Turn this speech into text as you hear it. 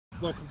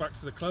welcome back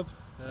to the club.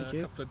 Thank A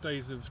you. couple of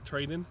days of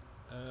training.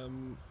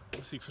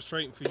 Obviously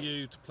frustrating for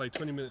you to play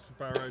 20 minutes at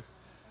Barrow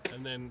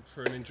and then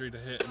for an injury to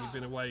hit, and you've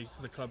been away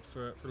for the club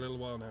for a little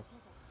while now.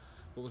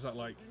 What was that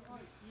like?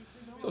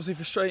 It's obviously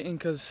frustrating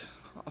because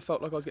I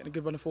felt like I was getting a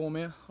good run of form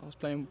here. I was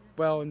playing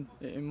well in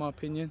my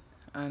opinion,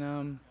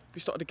 and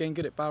we started the game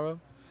good at Barrow.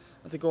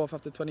 I had to go off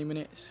after 20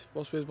 minutes.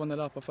 Whilst we was 1-0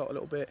 up, I felt a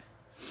little bit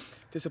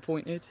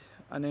disappointed,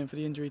 and then for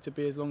the injury to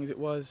be as long as it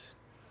was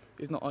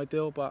is not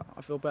ideal, but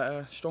I feel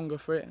better, stronger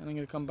for it, and I'm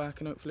going to come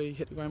back and hopefully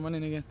hit the ground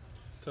running again.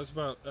 Tell us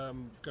about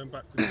going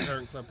back with your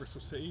parent club,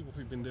 Bristol City. What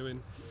have you been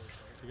doing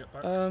to get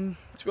back?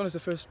 To be honest, the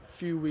first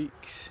few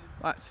weeks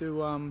I had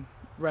to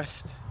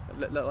rest,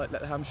 let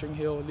the hamstring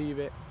heal, leave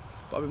it.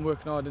 But I've been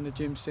working hard in the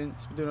gym since.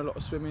 Been doing a lot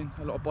of swimming,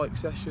 a lot of bike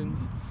sessions.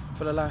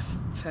 For the last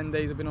 10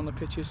 days I've been on the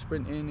pitches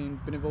sprinting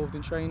and been involved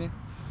in training.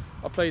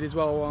 I played as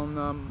well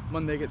on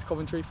Monday against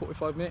Coventry,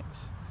 45 minutes.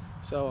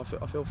 So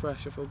I feel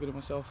fresh, I feel good in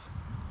myself.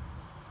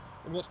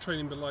 And what's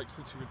training been like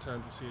since you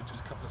returned? Obviously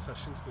just a couple of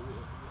sessions, but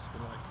what's it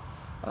been like?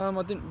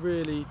 I didn't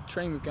really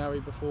train with Gary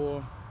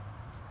before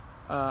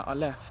I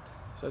left.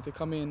 So to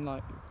come in,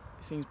 like,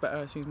 it seems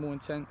better, it seems more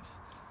intense.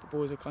 The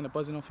boys are kind of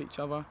buzzing off each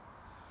other.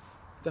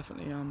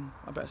 Definitely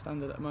a better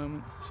standard at the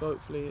moment, so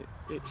hopefully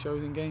it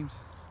shows in games.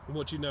 And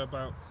what do you know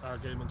about our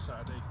game on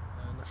Saturday,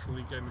 National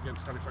League game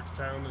against Halifax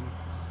Town, and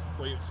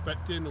what you're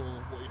expecting or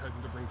what you're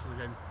hoping to bring to the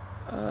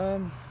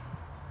game?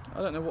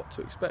 I don't know what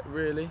to expect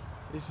really.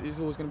 It's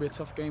always going to be a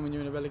tough game when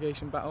you're in a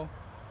relegation battle.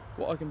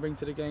 What I can bring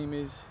to the game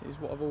is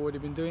what I've already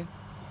been doing.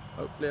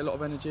 Hopefully a lot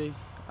of energy,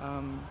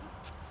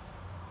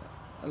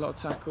 a lot of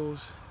tackles,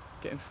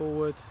 getting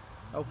forward,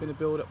 helping the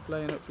build-up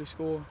play, and hopefully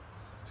score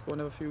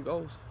another few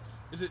goals.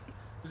 Is it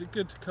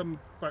good to come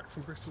back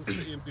from Bristol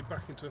City and be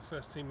back into a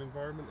first team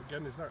environment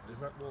again? Is that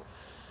what,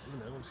 you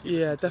know, obviously?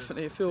 Yeah,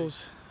 definitely. It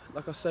feels,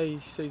 like I say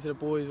to the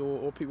boys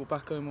or people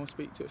back home I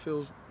speak to, it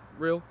feels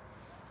real.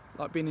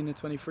 Like being in the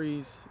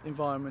 23s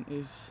environment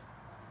is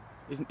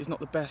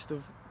not the best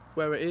of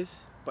where it is,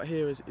 but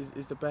here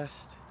is the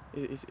best.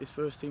 It's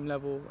first team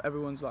level.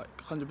 Everyone's like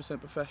 100%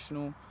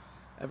 professional.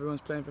 Everyone's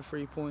playing for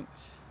 3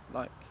 points.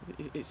 Like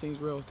it seems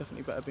real. It's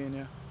definitely better being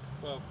here.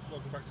 Well,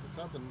 welcome back to the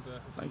club, and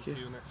hopefully see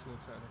you in action on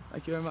Saturday.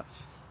 Thank you very much.